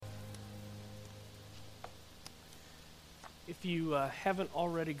If you haven't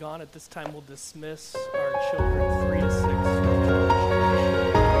already gone, at this time we'll dismiss our children 3 to 6.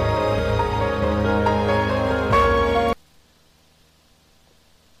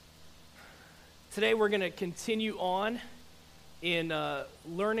 Today we're going to continue on in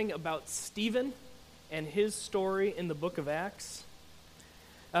learning about Stephen and his story in the book of Acts.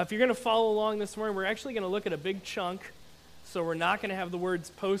 If you're going to follow along this morning, we're actually going to look at a big chunk, so we're not going to have the words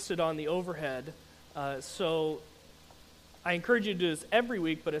posted on the overhead. So I encourage you to do this every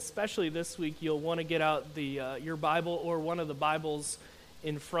week, but especially this week, you'll want to get out your Bible or one of the Bibles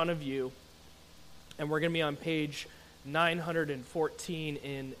in front of you. And we're going to be on page 914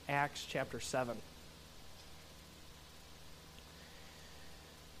 in Acts chapter 7.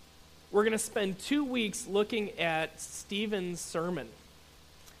 We're going to spend 2 weeks looking at Stephen's sermon.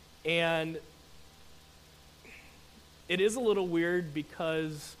 And it is a little weird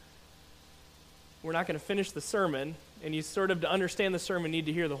because we're not going to finish the sermon, and you sort of, to understand the sermon, need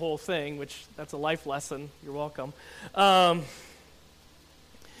to hear the whole thing, which that's a life lesson. You're welcome. But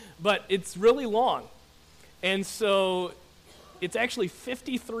it's really long. And so it's actually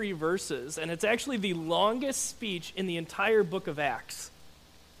 53 verses, and it's actually the longest speech in the entire book of Acts.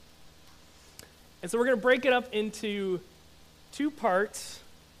 And so we're going to break it up into 2 parts.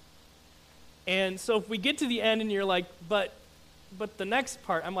 And so if we get to the end and you're like, but the next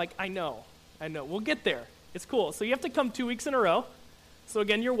part, I'm like, I know. We'll get there. It's cool. So you have to come 2 weeks in a row. So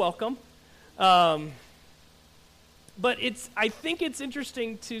again, you're welcome. But I think it's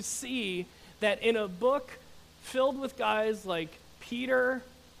interesting to see that in a book filled with guys like Peter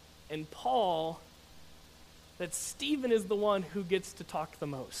and Paul, that Stephen is the one who gets to talk the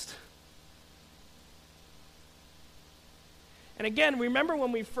most. And again, remember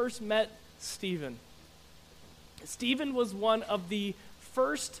when we first met Stephen. Stephen was one of the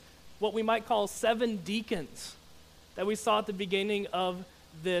first, what we might call 7 deacons that we saw at the beginning of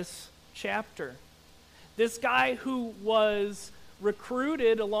this chapter. This guy who was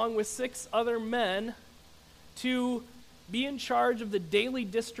recruited along with 6 other men to be in charge of the daily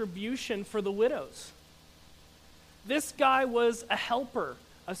distribution for the widows. This guy was a helper,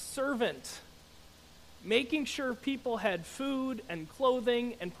 a servant, making sure people had food and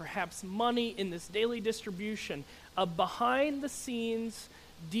clothing and perhaps money in this daily distribution. A behind-the-scenes,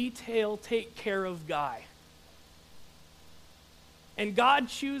 detail, take-care-of guy. And God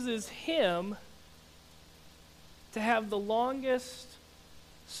chooses him to have the longest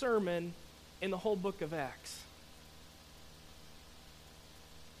sermon in the whole book of Acts.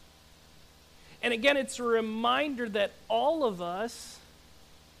 And again, it's a reminder that all of us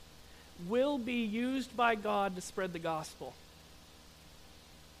will be used by God to spread the gospel.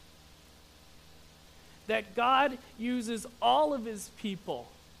 That God uses all of his people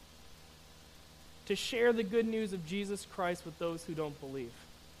to share the good news of Jesus Christ with those who don't believe.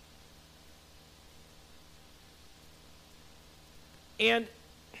 And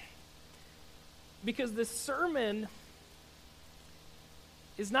because this sermon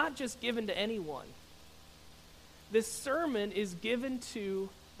is not just given to anyone. This sermon is given to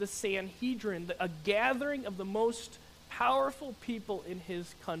the Sanhedrin, a gathering of the most powerful people in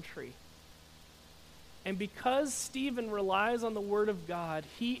his country. And because Stephen relies on the word of God,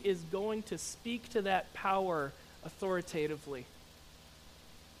 he is going to speak to that power authoritatively.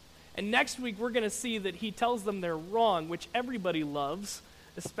 And next week we're going to see that he tells them they're wrong, which everybody loves,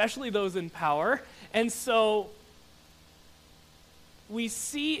 especially those in power. And so we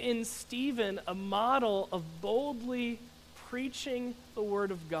see in Stephen a model of boldly preaching the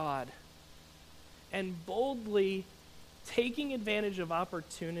word of God and boldly taking advantage of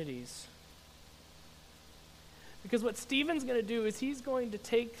opportunities. Because what Stephen's going to do is he's going to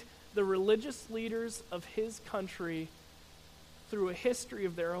take the religious leaders of his country through a history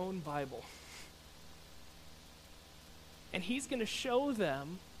of their own Bible. And he's going to show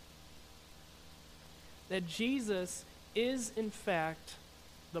them that Jesus is, in fact,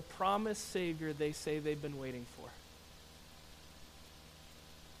 the promised Savior they say they've been waiting for.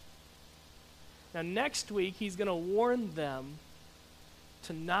 Now, next week, he's going to warn them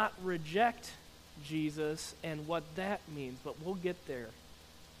to not reject Jesus and what that means, but we'll get there.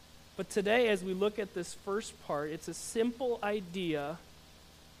 But today, as we look at this first part, it's a simple idea,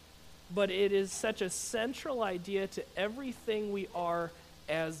 but it is such a central idea to everything we are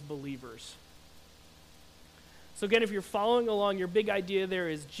as believers. So again, if you're following along, your big idea there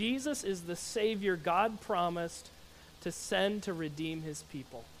is Jesus is the Savior God promised to send to redeem his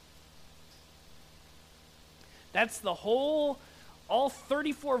people. That's the whole, all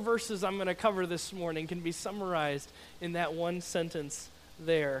 34 verses I'm going to cover this morning can be summarized in that one sentence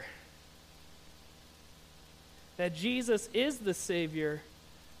there. that Jesus is the Savior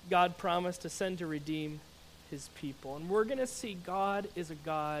God promised to send to redeem his people. And we're going to see God is a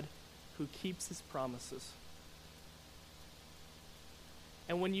God who keeps his promises.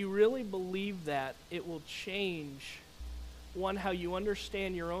 And when you really believe that, it will change, one, how you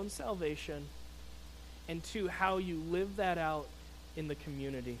understand your own salvation, and two, how you live that out in the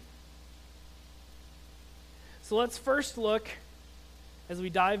community. So let's first look, as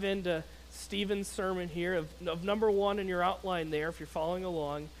we dive into Stephen's sermon here, of number one in your outline there, if you're following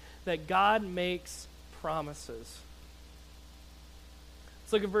along, that God makes promises.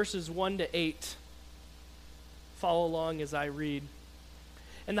 Let's look at verses 1 to 8. Follow along as I read.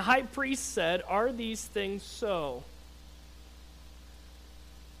 And the high priest said, "Are these things so?"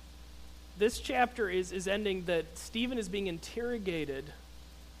 This chapter is ending that Stephen is being interrogated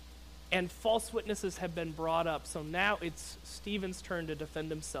and false witnesses have been brought up. So now it's Stephen's turn to defend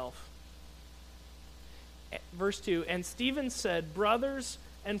himself. Verse 2, "And Stephen said, 'Brothers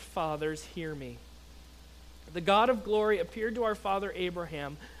and fathers, hear me. The God of glory appeared to our father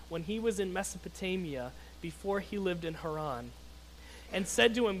Abraham when he was in Mesopotamia, before he lived in Haran, and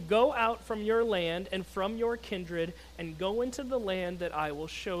said to him, Go out from your land and from your kindred, and go into the land that I will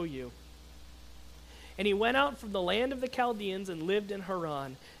show you. And he went out from the land of the Chaldeans and lived in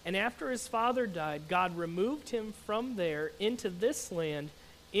Haran. And after his father died, God removed him from there into this land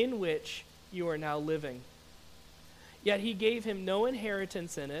in which you are now living. Yet he gave him no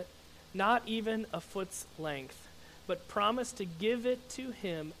inheritance in it, not even a foot's length, but promised to give it to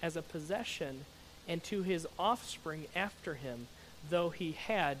him as a possession and to his offspring after him, though he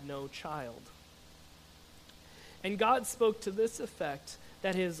had no child. And God spoke to this effect,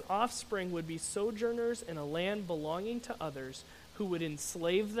 that his offspring would be sojourners in a land belonging to others, who would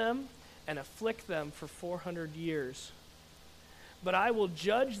enslave them and afflict them for 400 years. But I will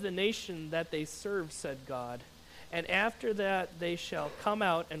judge the nation that they serve, said God, and after that they shall come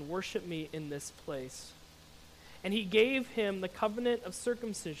out and worship me in this place. And he gave him the covenant of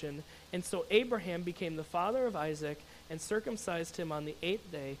circumcision, and so Abraham became the father of Isaac, and circumcised him on the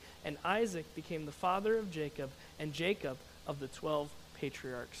 8th day, and Isaac became the father of Jacob, and Jacob of the 12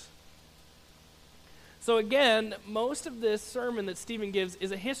 patriarchs. So again, most of this sermon that Stephen gives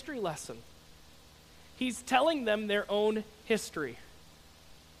is a history lesson. He's telling them their own history.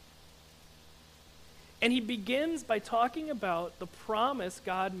 And he begins by talking about the promise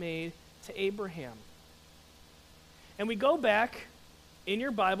God made to Abraham. And we go back in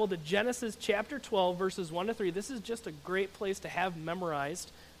your Bible to Genesis chapter 12, verses 1 to 3. This is just a great place to have memorized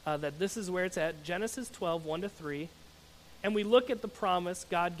that this is where it's at, Genesis 12, 1 to 3. And we look at the promise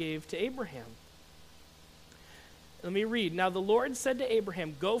God gave to Abraham. Let me read. Now the Lord said to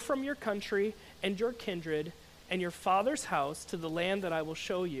Abraham, Go from your country and your kindred and your father's house to the land that I will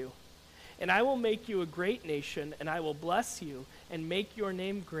show you. And I will make you a great nation, and I will bless you and make your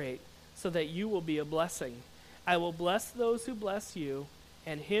name great, so that you will be a blessing. I will bless those who bless you,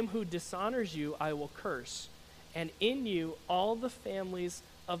 and him who dishonors you I will curse. And in you all the families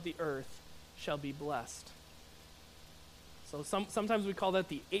of the earth shall be blessed. So sometimes we call that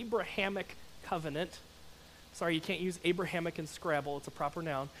the Abrahamic covenant. Sorry, you can't use Abrahamic in Scrabble. It's a proper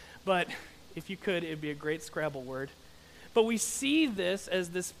noun. But if you could, it would be a great Scrabble word. But we see this as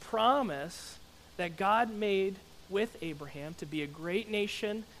this promise that God made with Abraham to be a great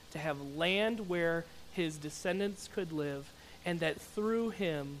nation, to have land where his descendants could live, and that through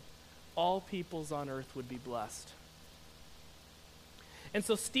him all peoples on earth would be blessed. And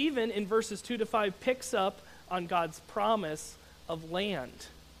so Stephen, in verses 2 to 5, picks up on God's promise of land.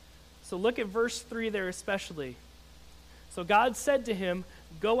 So look at verse 3 there especially. So God said to him,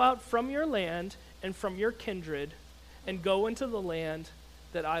 Go out from your land and from your kindred, and go into the land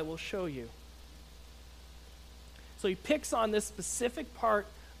that I will show you. So he picks on this specific part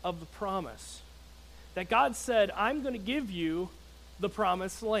of the promise. That God said, I'm going to give you the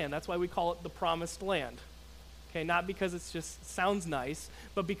promised land. That's why we call it the promised land. Okay, not because it just sounds nice,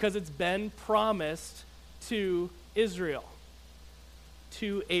 but because it's been promised to Israel,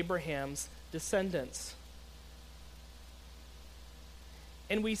 to Abraham's descendants.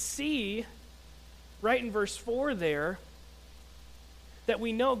 And we see right in verse 4 there that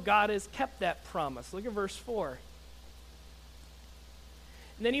we know God has kept that promise. Look at verse 4.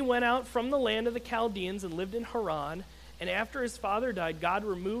 And then he went out from the land of the Chaldeans and lived in Haran, and after his father died, God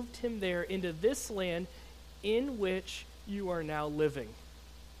removed him there into this land in which you are now living.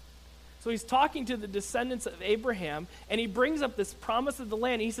 So he's talking to the descendants of Abraham, and he brings up this promise of the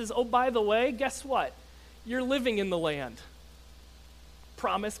land. He says, oh, by the way, guess what? You're living in the land.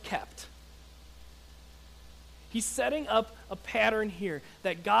 Promise kept. He's setting up a pattern here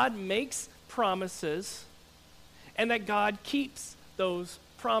that God makes promises, and that God keeps those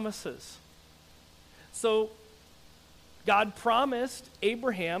promises. So God promised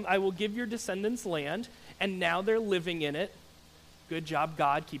Abraham, I will give your descendants land, and now they're living in it. Good job,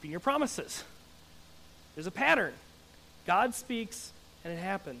 God, keeping your promises. There's a pattern. God speaks, and it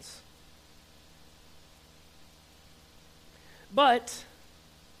happens. But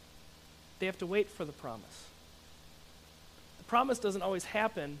they have to wait for the promise. The promise doesn't always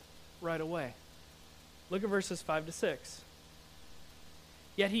happen right away. Look at verses 5 to 6.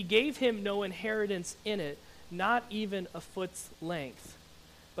 Yet he gave him no inheritance in it, not even a foot's length,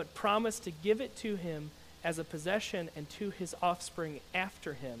 but promised to give it to him as a possession and to his offspring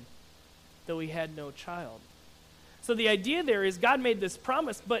after him, though he had no child. So the idea there is God made this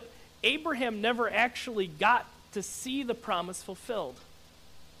promise, but Abraham never actually got to see the promise fulfilled.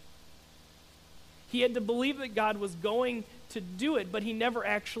 He had to believe that God was going to do it, but he never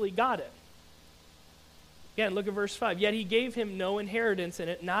actually got it. Again, look at verse 5. Yet he gave him no inheritance in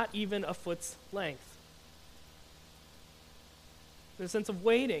it, not even a foot's length. The sense of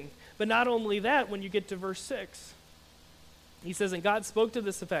waiting. But not only that, when you get to verse 6, he says, and God spoke to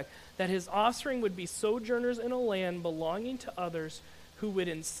this effect, that his offspring would be sojourners in a land belonging to others who would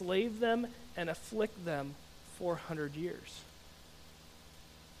enslave them and afflict them 400 years.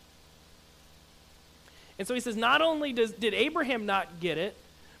 And so he says, not only did Abraham not get it,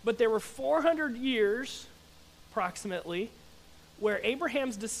 but there were 400 years, approximately, where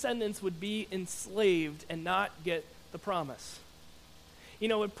Abraham's descendants would be enslaved and not get the promise. You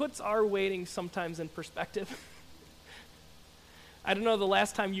know, it puts our waiting sometimes in perspective. I don't know the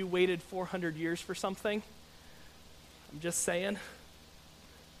last time you waited 400 years for something. I'm just saying.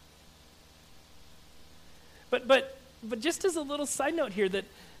 But just as a little side note here,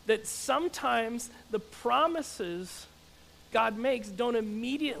 that sometimes the promises God makes don't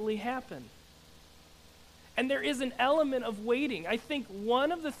immediately happen. And there is an element of waiting. I think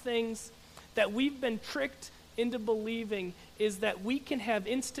one of the things that we've been tricked into believing is that we can have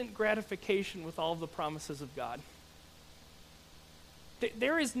instant gratification with all of the promises of God.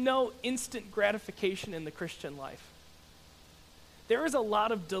 There is no instant gratification in the Christian life. There is a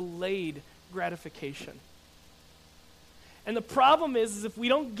lot of delayed gratification. And the problem is if we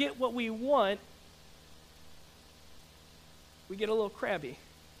don't get what we want, we get a little crabby.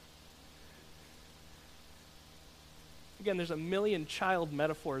 Again, there's a million child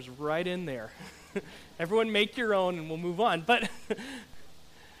metaphors right in there. Everyone make your own and we'll move on. But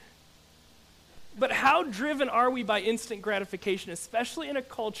how driven are we by instant gratification, especially in a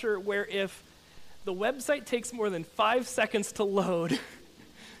culture where if the website takes more than 5 seconds to load,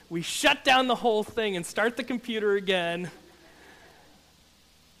 we shut down the whole thing and start the computer again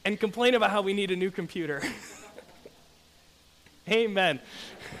and complain about how we need a new computer. Amen.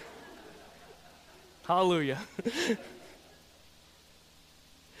 Hallelujah.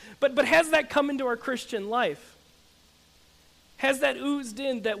 But has that come into our Christian life? Has that oozed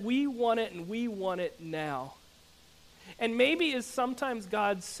in that we want it and we want it now? And maybe is sometimes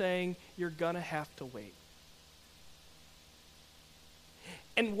God saying, you're going to have to wait.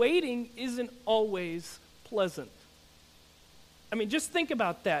 And waiting isn't always pleasant. I mean, just think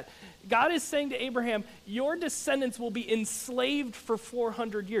about that. God is saying to Abraham, your descendants will be enslaved for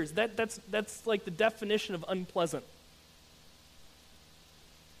 400 years. That's like the definition of unpleasant.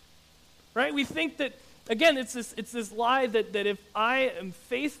 Right? We think that, again, it's this lie that if I am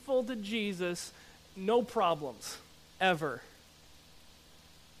faithful to Jesus, no problems, ever.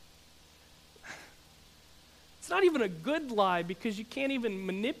 It's not even a good lie because you can't even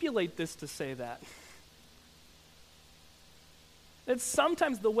manipulate this to say that. That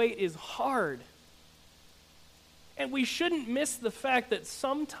sometimes the wait is hard. And we shouldn't miss the fact that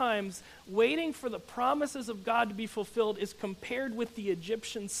sometimes waiting for the promises of God to be fulfilled is compared with the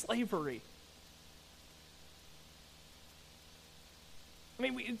Egyptian slavery. I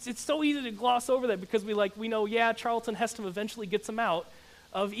mean, it's so easy to gloss over that because we know, yeah, Charlton Heston eventually gets them out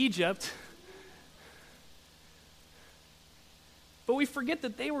of Egypt. But we forget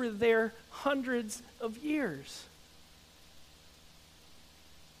that they were there hundreds of years.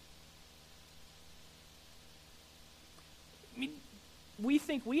 I mean, we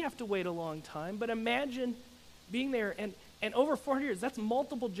think we have to wait a long time, but imagine being there and over 400 years, that's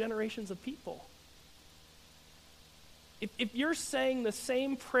multiple generations of people. If you're saying the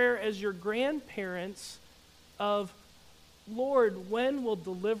same prayer as your grandparents of, Lord, when will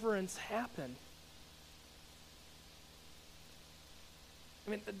deliverance happen?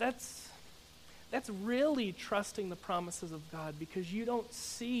 I mean, that's really trusting the promises of God because you don't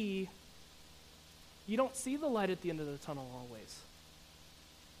see the light at the end of the tunnel always.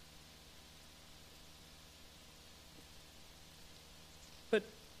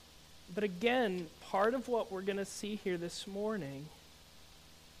 But again, part of what we're going to see here this morning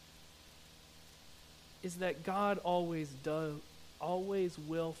is that God always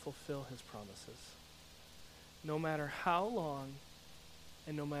will fulfill his promises. No matter how long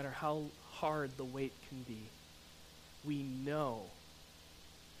and no matter how hard the wait can be, we know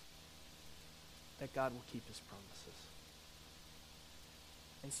that God will keep his promises.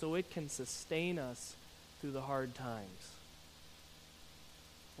 And so it can sustain us through the hard times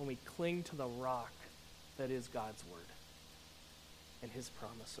when we cling to the rock that is God's word and his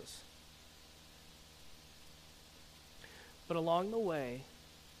promises. But along the way,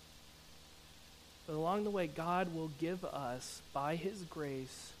 God will give us, by his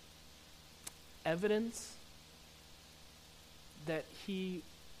grace, evidence that he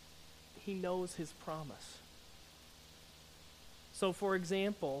knows his promise. So, for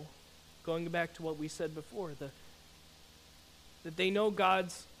example, going back to what we said before, that they know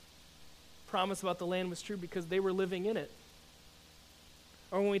God's promise about the land was true because they were living in it.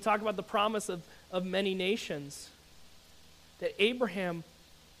 Or when we talk about the promise of many nations, that Abraham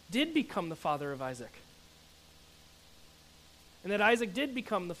did become the father of Isaac. And that Isaac did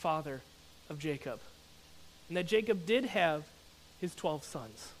become the father of Jacob. And that Jacob did have his 12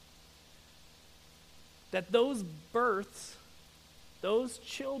 sons. That those births, those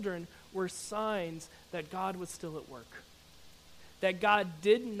children, were signs that God was still at work. That God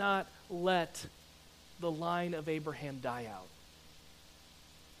did not let the line of Abraham die out.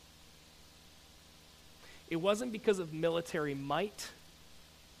 It wasn't because of military might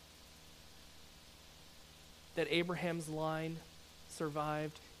that Abraham's line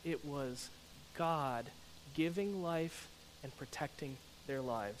survived. It was God giving life and protecting their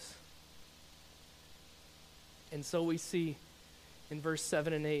lives. And so we see in verse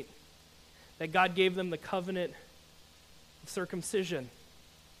 7 and 8 that God gave them the covenant of circumcision,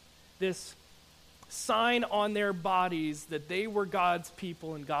 this sign on their bodies that they were God's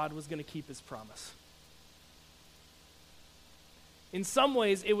people and God was going to keep his promise. In some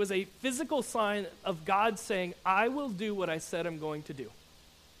ways, it was a physical sign of God saying, I will do what I said I'm going to do.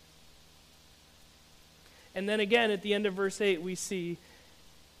 And then again, at the end of verse 8, we see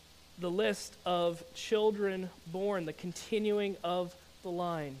the list of children born, the continuing of the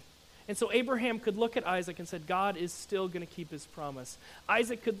line. And so Abraham could look at Isaac and said, God is still going to keep his promise.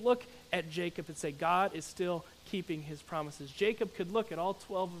 Isaac could look at Jacob and say, God is still keeping his promises. Jacob could look at all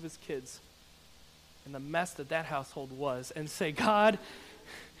 12 of his kids and the mess that household was and say, God,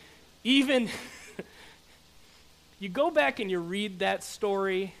 even you go back and you read that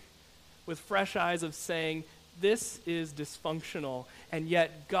story with fresh eyes of saying, this is dysfunctional, and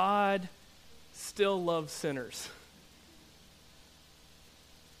yet God still loves sinners.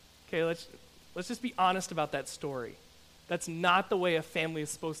 Okay, let's just be honest about that story. That's not the way a family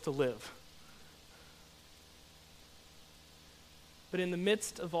is supposed to live. But in the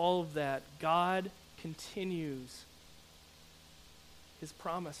midst of all of that, God continues his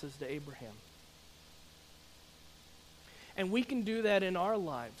promises to Abraham. And we can do that in our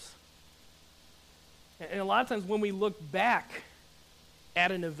lives. And a lot of times when we look back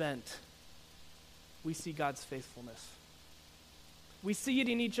at an event, we see God's faithfulness. We see it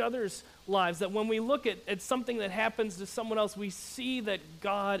in each other's lives, that when we look at something that happens to someone else, we see that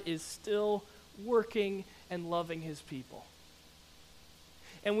God is still working and loving his people.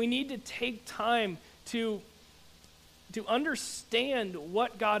 And we need to take time to understand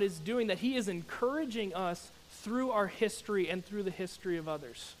what God is doing, that he is encouraging us through our history and through the history of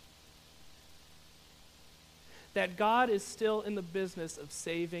others. That God is still in the business of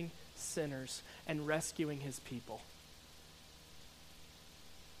saving sinners and rescuing his people.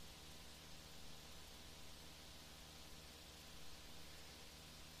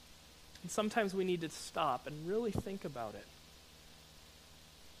 And sometimes we need to stop and really think about it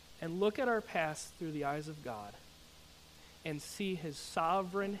and look at our past through the eyes of God and see his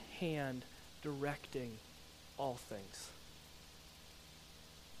sovereign hand directing all things.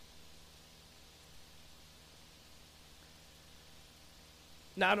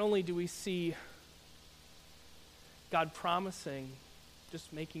 Not only do we see God promising,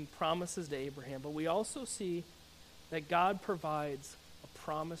 just making promises to Abraham, but we also see that God provides a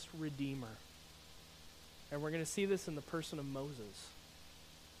promised redeemer. And we're going to see this in the person of Moses.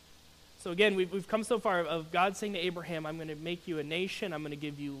 So again, we've come so far of God saying to Abraham, I'm going to make you a nation, I'm going to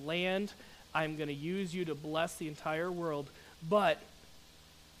give you land, I'm going to use you to bless the entire world, but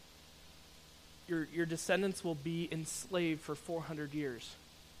your descendants will be enslaved for 400 years.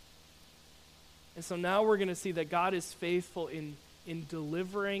 And so now we're going to see that God is faithful in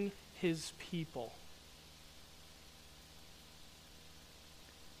delivering his people.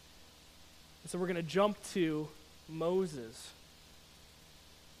 So we're going to jump to Moses.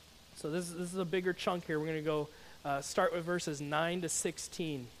 So this is a bigger chunk here. We're going to go start with verses 9 to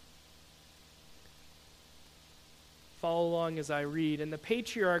 16. Follow along as I read. And the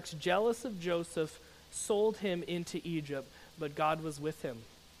patriarchs, jealous of Joseph, sold him into Egypt, but God was with him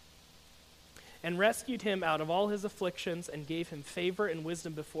and rescued him out of all his afflictions and gave him favor and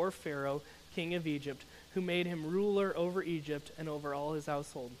wisdom before Pharaoh, king of Egypt, who made him ruler over Egypt and over all his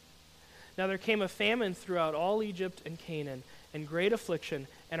household. Now there came a famine throughout all Egypt and Canaan, and great affliction,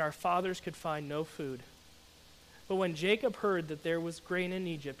 and our fathers could find no food. But when Jacob heard that there was grain in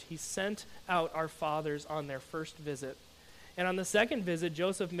Egypt, he sent out our fathers on their first visit. And on the second visit,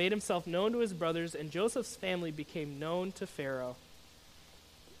 Joseph made himself known to his brothers, and Joseph's family became known to Pharaoh.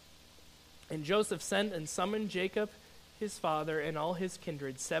 And Joseph sent and summoned Jacob, his father, and all his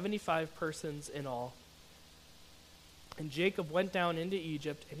kindred, 75 persons in all. And Jacob went down into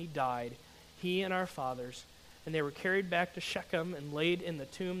Egypt, and he died, he and our fathers. And they were carried back to Shechem and laid in the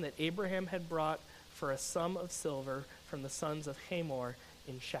tomb that Abraham had brought for a sum of silver from the sons of Hamor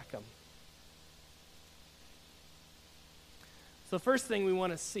in Shechem. So the first thing we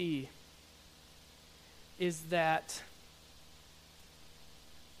want to see is that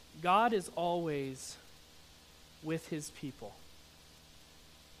God is always with his people.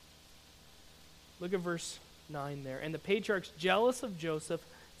 Look at verse 9 there. And the patriarchs, jealous of Joseph,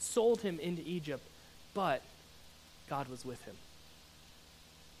 sold him into Egypt, but God was with him.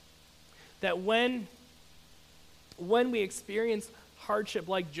 That when we experience hardship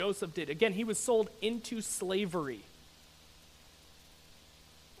like Joseph did, again, he was sold into slavery.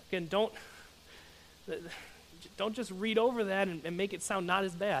 Again, don't just read over that and make it sound not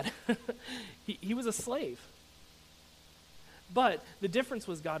as bad. He was a slave. But the difference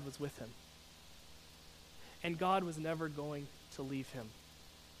was God was with him. And God was never going to leave him.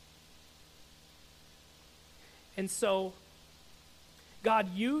 And so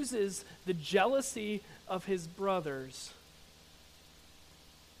God uses the jealousy of his brothers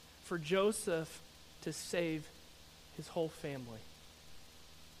for Joseph to save his whole family.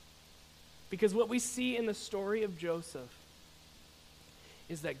 Because what we see in the story of Joseph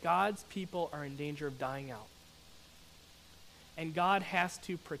is that God's people are in danger of dying out. And God has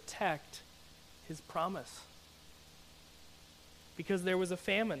to protect his promise. Because there was a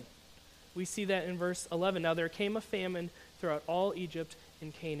famine. We see that in verse 11. Now there came a famine throughout all Egypt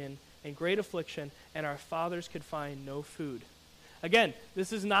and Canaan, and great affliction, and our fathers could find no food. Again,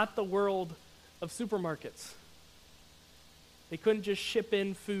 this is not the world of supermarkets. They couldn't just ship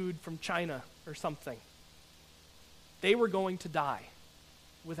in food from China or something. They were going to die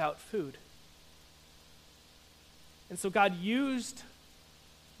without food. And so God used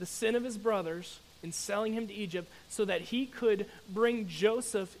the sin of his brothers in selling him to Egypt so that he could bring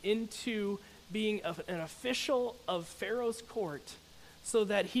Joseph into being an official of Pharaoh's court so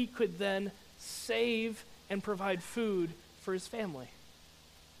that he could then save and provide food for his family.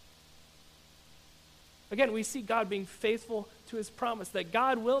 Again, we see God being faithful to his promise that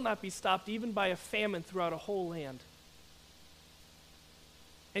God will not be stopped even by a famine throughout a whole land.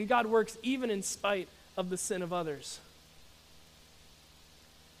 And God works even in spite of the sin of others.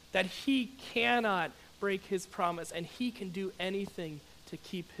 That he cannot break his promise, and he can do anything to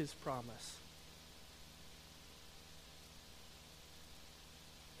keep his promise.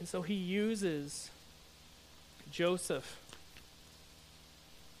 And so he uses Joseph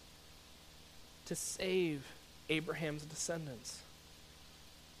to save Abraham's descendants.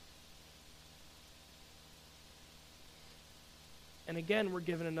 And again, we're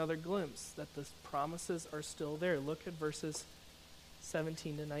given another glimpse that the promises are still there. Look at verses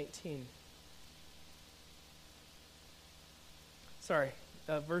 17 to 19.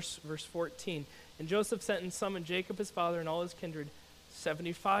 Verse 14. And Joseph sent and summoned Jacob his father and all his kindred,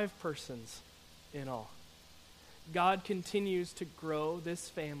 75 persons in all. God continues to grow this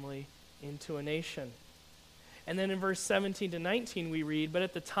family into a nation. And then in verse 17 to 19 we read, but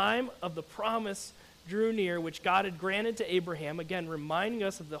at the time of the promise drew near, which God had granted to Abraham, again reminding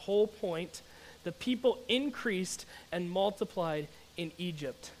us of the whole point, the people increased and multiplied in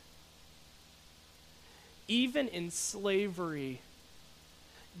Egypt. Even in slavery,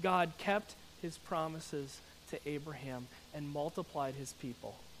 God kept his promises to Abraham and multiplied his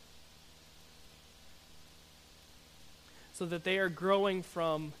people. So that they are growing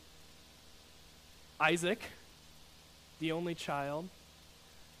from Isaac, the only child,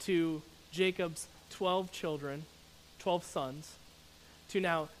 to Jacob's 12 children, 12 sons, to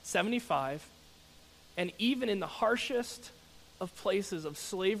now 75. And even in the harshest of places of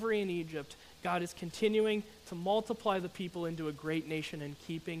slavery in Egypt, God is continuing to multiply the people into a great nation and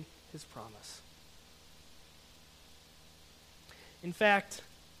keeping his promise. In fact,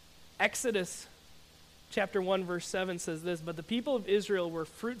 Exodus chapter 1, verse 7 says this, "But the people of Israel were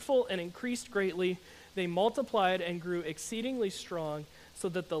fruitful and increased greatly. They multiplied and grew exceedingly strong, so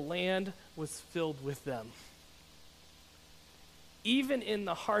that the land was filled with them." Even in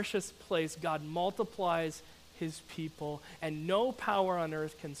the harshest place, God multiplies his people, and no power on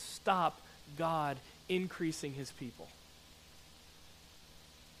earth can stop God increasing his people.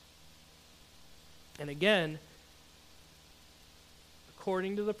 And again,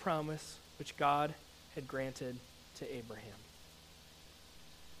 according to the promise which God had granted to Abraham.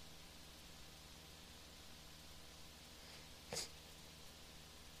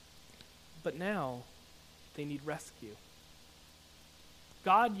 But now, they need rescue.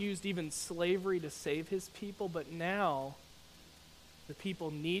 God used even slavery to save his people, but now the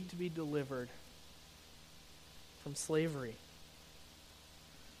people need to be delivered from slavery.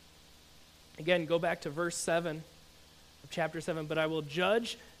 Again, go back to verse 7 of chapter 7. "But I will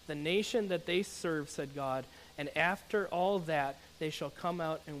judge the nation that they serve, said God, and after all that, they shall come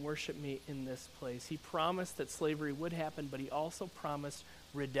out and worship me in this place." He promised that slavery would happen, but he also promised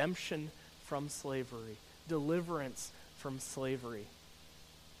redemption from slavery, deliverance from slavery.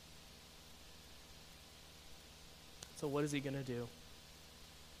 So what is he going to do?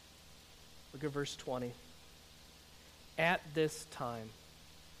 Look at verse 20. "At this time,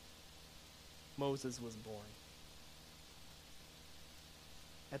 Moses was born."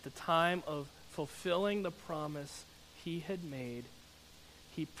 At the time of fulfilling the promise he had made,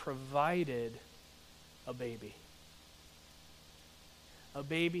 he provided a baby. A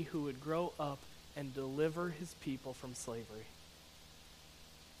baby who would grow up and deliver his people from slavery.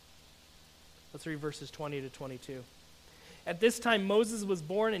 Let's read verses 20 to 22. "At this time Moses was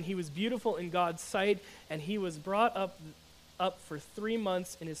born, and he was beautiful in God's sight, and he was brought up for 3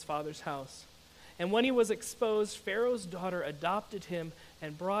 months in his father's house. And when he was exposed, Pharaoh's daughter adopted him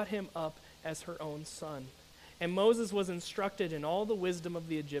and brought him up as her own son. And Moses was instructed in all the wisdom of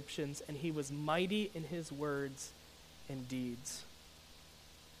the Egyptians, and he was mighty in his words and deeds."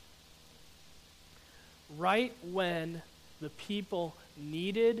 Right when the people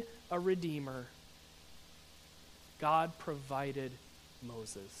needed a redeemer, God provided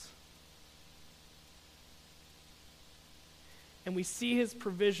Moses. And we see his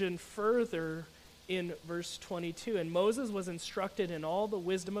provision further in verse 22. "And Moses was instructed in all the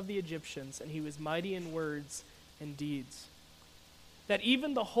wisdom of the Egyptians, and he was mighty in words and deeds." That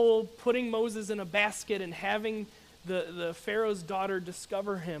even the whole putting Moses in a basket and having the Pharaoh's daughter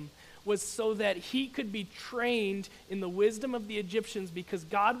discover him was so that he could be trained in the wisdom of the Egyptians, because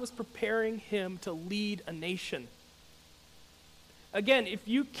God was preparing him to lead a nation. Again, if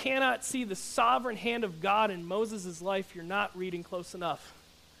you cannot see the sovereign hand of God in Moses' life, you're not reading close enough.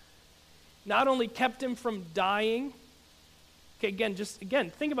 Not only kept him from dying, okay, again,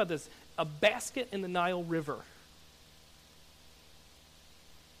 think about this. A basket in the Nile River.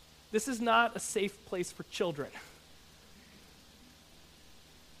 This is not a safe place for children.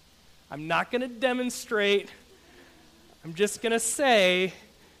 I'm not going to demonstrate. I'm just going to say,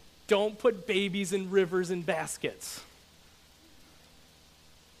 don't put babies in rivers and baskets.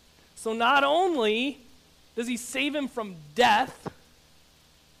 So not only does he save him from death,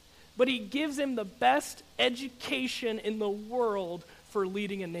 but he gives him the best education in the world for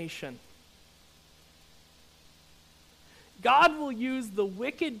leading a nation. God will use the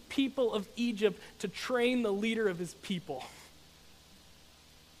wicked people of Egypt to train the leader of his people.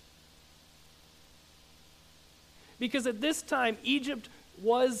 Because at this time, Egypt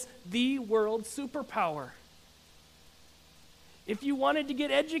was the world superpower. If you wanted to get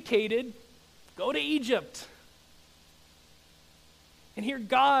educated, go to Egypt. And here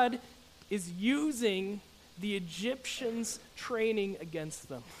God is using the Egyptians' training against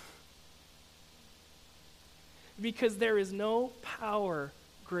them. Because there is no power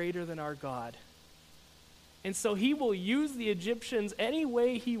greater than our God. And so he will use the Egyptians any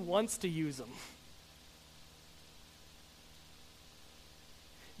way he wants to use them.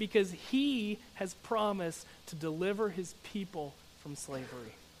 Because he has promised to deliver his people from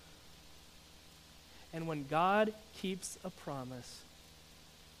slavery. And when God keeps a promise,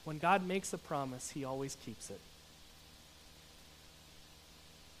 when God makes a promise, he always keeps it.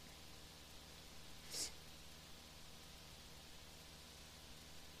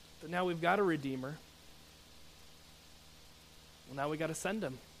 But now we've got a Redeemer. Well, now we got to send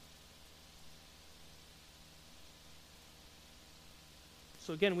him.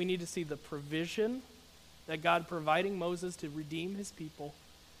 So again, we need to see the provision that God providing Moses to redeem his people.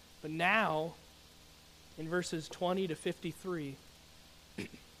 But now, in verses 20 to 53,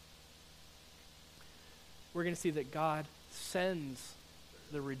 we're going to see that God sends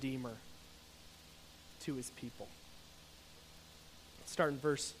the Redeemer to his people. Let's start in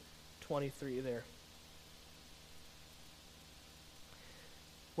verse 23 there.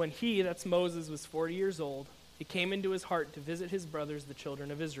 When he, that's Moses, was 40 years old, it came into his heart to visit his brothers, the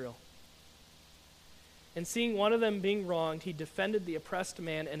children of Israel. And seeing one of them being wronged, he defended the oppressed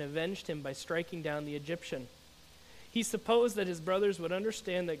man and avenged him by striking down the Egyptian. He supposed that his brothers would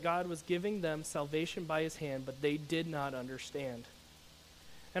understand that God was giving them salvation by his hand, but they did not understand.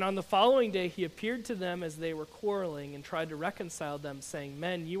 And on the following day he appeared to them as they were quarreling and tried to reconcile them, saying,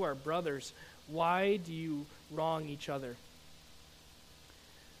 "Men, you are brothers. Why do you wrong each other?"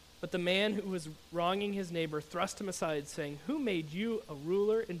 But the man who was wronging his neighbor thrust him aside, saying, "Who made you a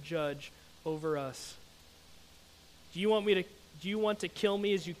ruler and judge over us? Do you want to kill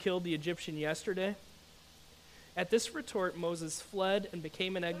me as you killed the Egyptian yesterday?" At this retort, Moses fled and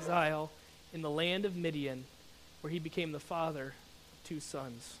became an exile in the land of Midian, where he became the father of 2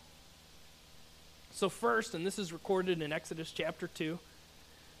 sons. So first, and this is recorded in Exodus chapter 2,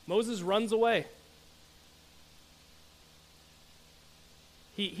 Moses runs away.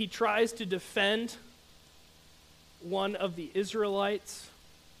 He tries to defend one of the Israelites,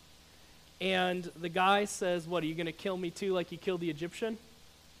 and the guy says, "What, are you going to kill me too like you killed the Egyptian?"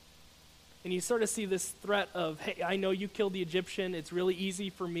 And you sort of see this threat of, "Hey, I know you killed the Egyptian. It's really easy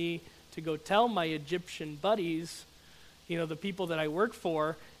for me to go tell my Egyptian buddies, the people that I work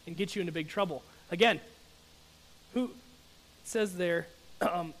for, and get you into big trouble." Again, who says there,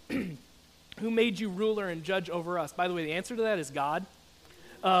 who made you ruler and judge over us? By the way, the answer to that is God.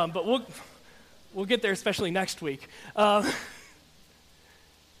 But we'll get there, especially next week.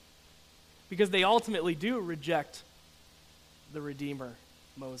 Because they ultimately do reject the Redeemer,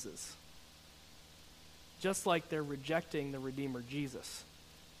 Moses. Just like they're rejecting the Redeemer, Jesus.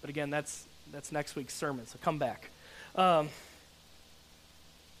 But again, that's next week's sermon, so come back. So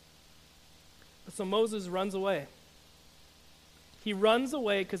Moses runs away. He runs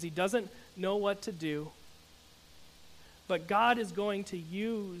away because he doesn't know what to do. But God is going to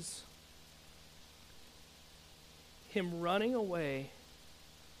use him running away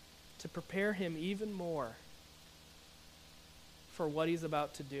to prepare him even more for what he's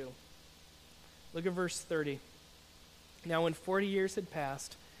about to do. Look at verse 30. Now when 40 years had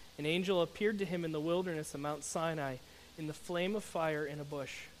passed, an angel appeared to him in the wilderness of Mount Sinai in the flame of fire in a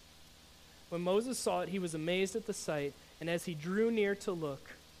bush. When Moses saw it, he was amazed at the sight, and as he drew near to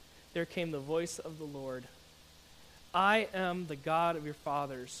look, there came the voice of the Lord. "I am the God of your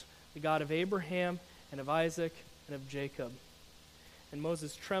fathers, the God of Abraham and of Isaac and of Jacob." And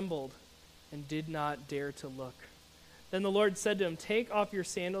Moses trembled and did not dare to look. Then the Lord said to him, "Take off your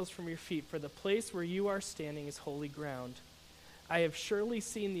sandals from your feet, for the place where you are standing is holy ground. I have surely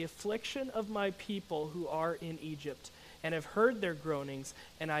seen the affliction of my people who are in Egypt, and have heard their groanings,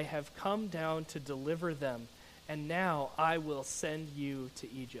 and I have come down to deliver them. And now I will send you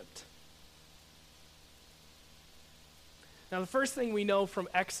to Egypt." Now, the first thing we know from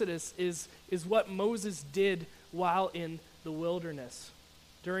Exodus is what Moses did while in the wilderness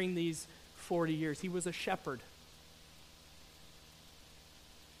during these 40 years. He was a shepherd.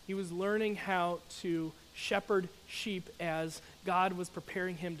 He was learning how to shepherd sheep as God was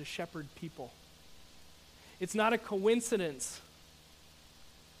preparing him to shepherd people. It's not a coincidence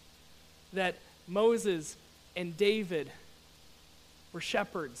that Moses and David were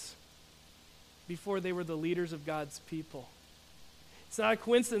shepherds before they were the leaders of God's people. It's not a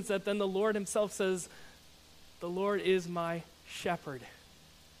coincidence that then the Lord himself says, "The Lord is my shepherd."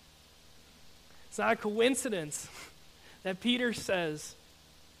 It's not a coincidence that Peter says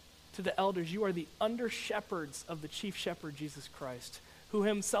to the elders, "You are the under-shepherds of the chief shepherd, Jesus Christ," who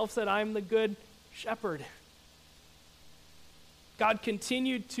himself said, "I am the good shepherd." God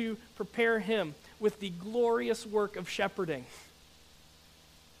continued to prepare him with the glorious work of shepherding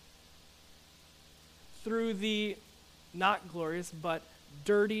through the not glorious, but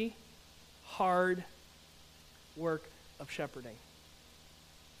dirty, hard work of shepherding.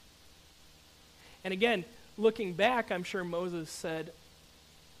 And again, looking back, I'm sure Moses said,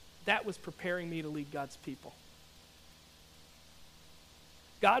 that was preparing me to lead God's people.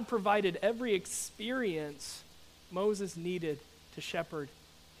 God provided every experience Moses needed to shepherd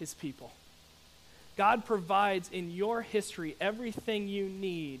his people. God provides in your history everything you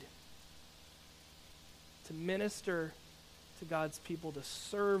need to minister to God's people, to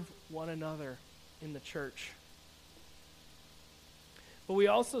serve one another in the church. But we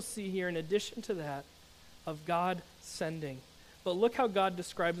also see here, in addition to that, of God sending. But look how God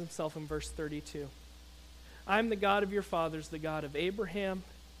describes himself in verse 32. "I am the God of your fathers, the God of Abraham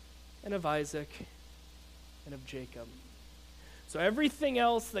and of Isaac and of Jacob. So everything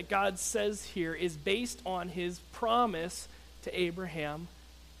else that God says here is based on his promise to Abraham,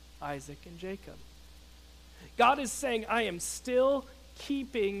 Isaac, and Jacob. God is saying, I am still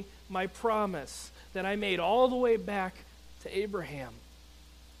keeping my promise that I made all the way back to Abraham.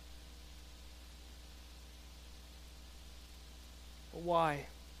 Why?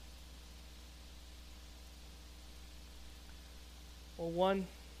 Well, one,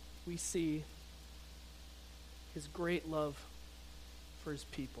 we see his great love for his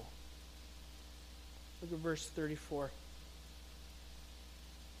people. Look at verse 34.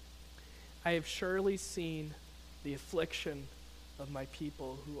 I have surely seen the affliction of my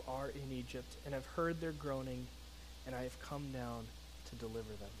people who are in Egypt, and have heard their groaning, and I have come down to deliver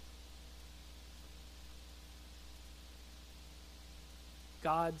them.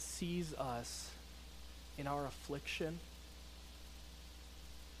 God sees us in our affliction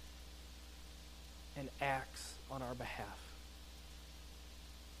and acts on our behalf.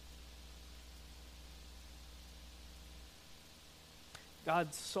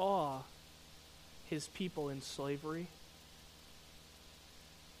 God saw his people in slavery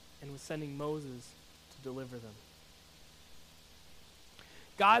and was sending Moses to deliver them.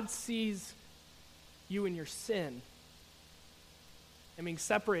 God sees you in your sin and being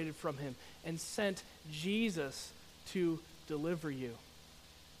separated from him, and sent Jesus to deliver you.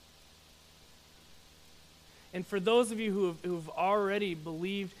 And for those of you who've already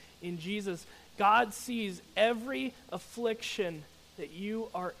believed in Jesus, God sees every affliction that you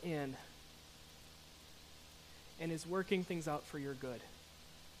are in and is working things out for your good.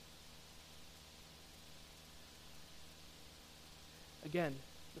 Again,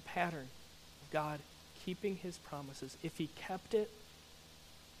 the pattern of God keeping his promises. If he kept it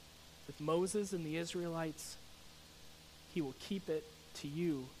with Moses and the Israelites, he will keep it to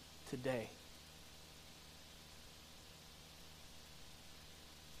you today.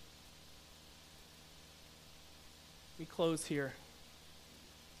 We close here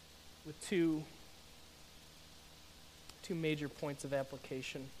with two major points of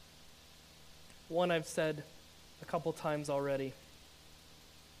application. One I've said a couple times already,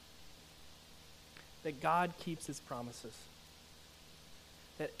 that God keeps his promises.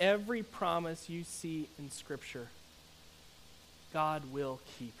 That every promise you see in Scripture, God will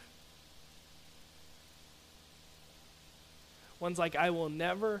keep. One's like, I will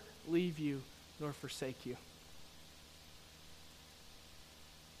never leave you nor forsake you.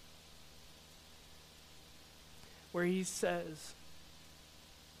 Where he says,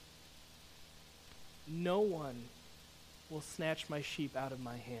 no one will snatch my sheep out of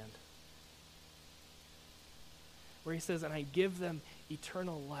my hand. Where he says, and I give them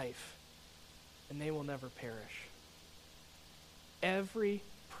eternal life, and they will never perish. Every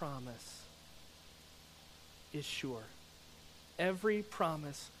promise is sure. Every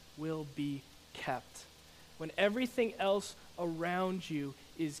promise will be kept. When everything else around you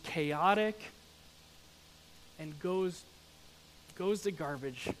is chaotic and goes to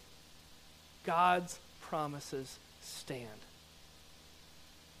garbage, God's promises stand.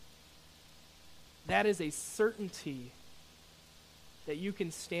 That is a certainty that you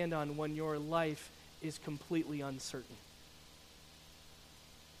can stand on when your life is completely uncertain.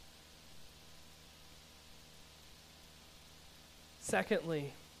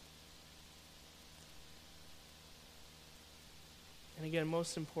 Secondly, and again,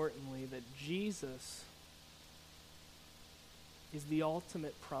 most importantly, that Jesus is the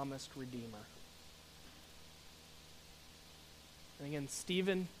ultimate promised Redeemer. And again,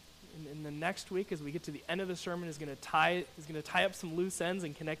 Stephen, in the next week, as we get to the end of the sermon, is going to tie up some loose ends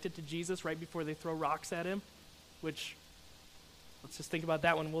and connect it to Jesus right before they throw rocks at him, which, let's just think about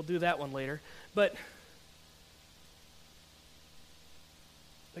that one. We'll do that one later. But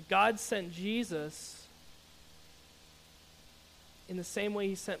God sent Jesus in the same way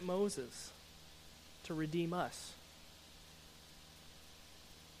he sent Moses to redeem us.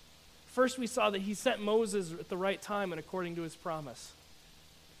 First, we saw that he sent Moses at the right time and according to his promise.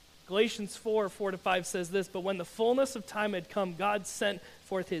 Galatians 4:4-5 says this, but when the fullness of time had come, God sent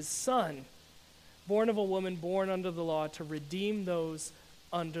forth his Son, born of a woman, born under the law, to redeem those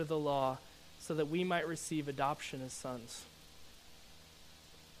under the law, so that we might receive adoption as sons.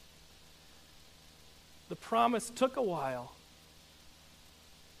 The promise took a while,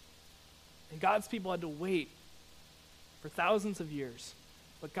 and God's people had to wait for thousands of years.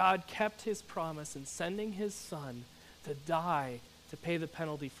 But God kept his promise in sending his Son to die to pay the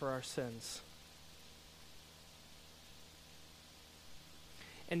penalty for our sins.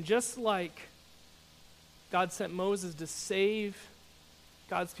 And just like God sent Moses to save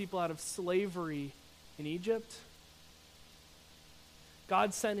God's people out of slavery in Egypt.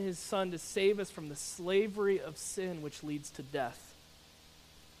 God sent his Son to save us from the slavery of sin, which leads to death.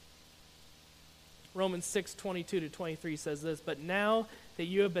 Romans 6:22-23 says this, "But now that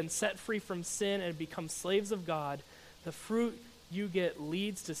you have been set free from sin and become slaves of God, the fruit you get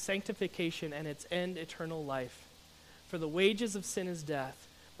leads to sanctification and its end eternal life. For the wages of sin is death,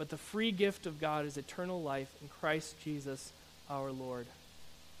 but the free gift of God is eternal life in Christ Jesus our Lord."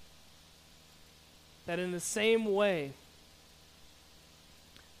 That in the same way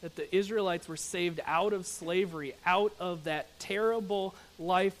that the Israelites were saved out of slavery, out of that terrible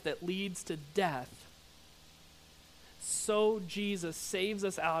life that leads to death, so Jesus saves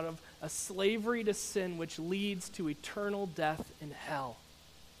us out of a slavery to sin which leads to eternal death in hell.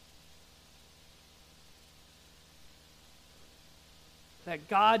 That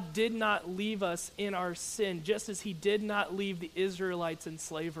God did not leave us in our sin, just as he did not leave the Israelites in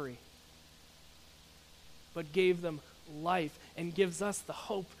slavery, but gave them life and gives us the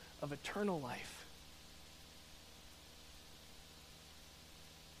hope of eternal life.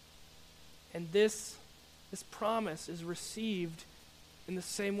 And this promise is received in the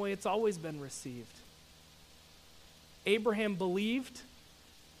same way it's always been received. Abraham believed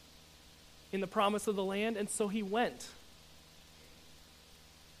in the promise of the land, and so he went.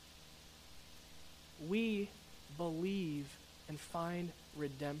 We believe and find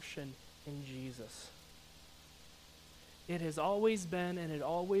redemption in Jesus. It has always been and it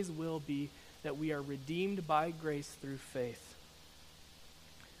always will be that we are redeemed by grace through faith.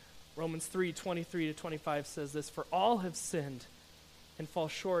 Romans 3:23-25 says this, "For all have sinned and fall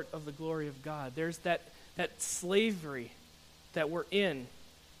short of the glory of God." There's that slavery that we're in,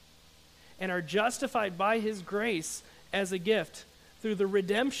 and are justified by his grace as a gift through the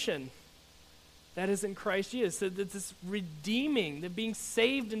redemption that is in Christ Jesus. So that this redeeming, that being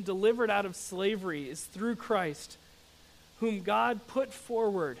saved and delivered out of slavery is through Christ, whom God put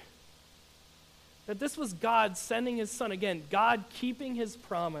forward. That this was God sending his Son, again, God keeping his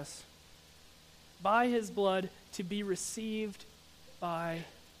promise by his blood to be received by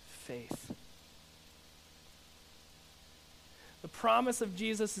faith. The promise of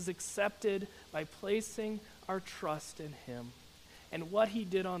Jesus is accepted by placing our trust in him and what he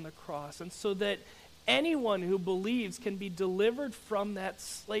did on the cross, and so that anyone who believes can be delivered from that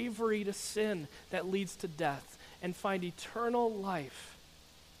slavery to sin that leads to death and find eternal life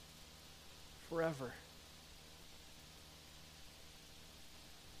forever.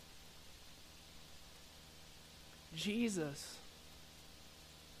 Jesus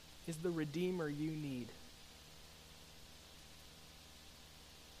is the Redeemer you need.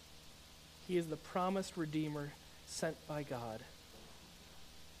 He is the promised Redeemer sent by God.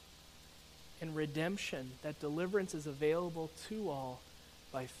 And redemption, that deliverance, is available to all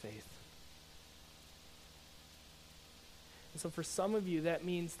by faith. And so for some of you, that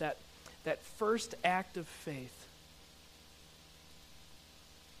means that first act of faith,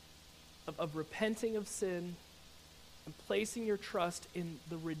 of repenting of sin and placing your trust in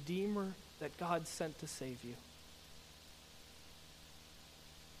the Redeemer that God sent to save you.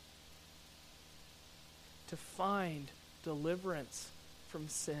 To find deliverance from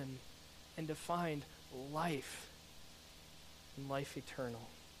sin and to find life and life eternal.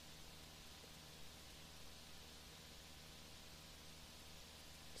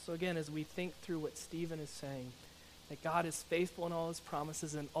 So again, as we think through what Stephen is saying, that God is faithful in all his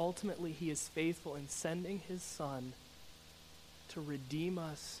promises, and ultimately he is faithful in sending his Son to redeem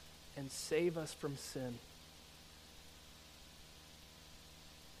us and save us from sin.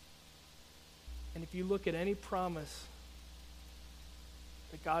 And if you look at any promise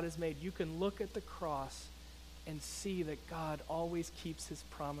that God has made, you can look at the cross and see that God always keeps his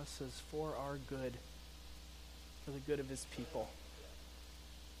promises for our good, for the good of his people.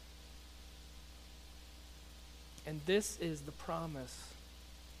 And this is the promise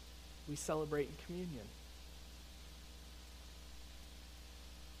we celebrate in communion.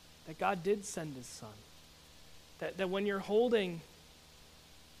 That God did send his Son. That when you're holding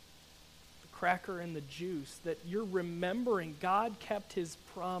the cracker and the juice, that you're remembering God kept his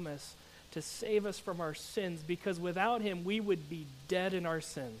promise to save us from our sins, because without him we would be dead in our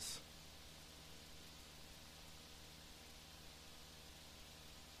sins.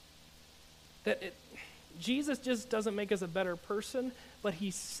 Jesus just doesn't make us a better person, but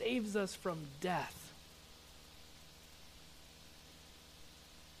he saves us from death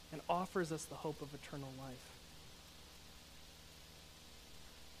and offers us the hope of eternal life.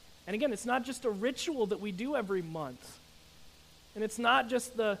 And again, it's not just a ritual that we do every month. And it's not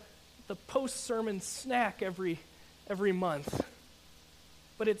just the post-sermon snack every month.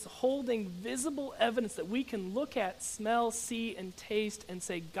 but it's holding visible evidence that we can look at, smell, see, and taste and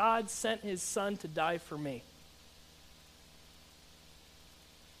say, God sent his son to die for me.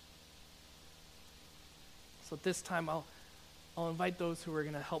 So at this time, I'll invite those who are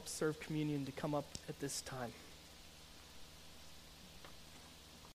going to help serve communion to come up at this time.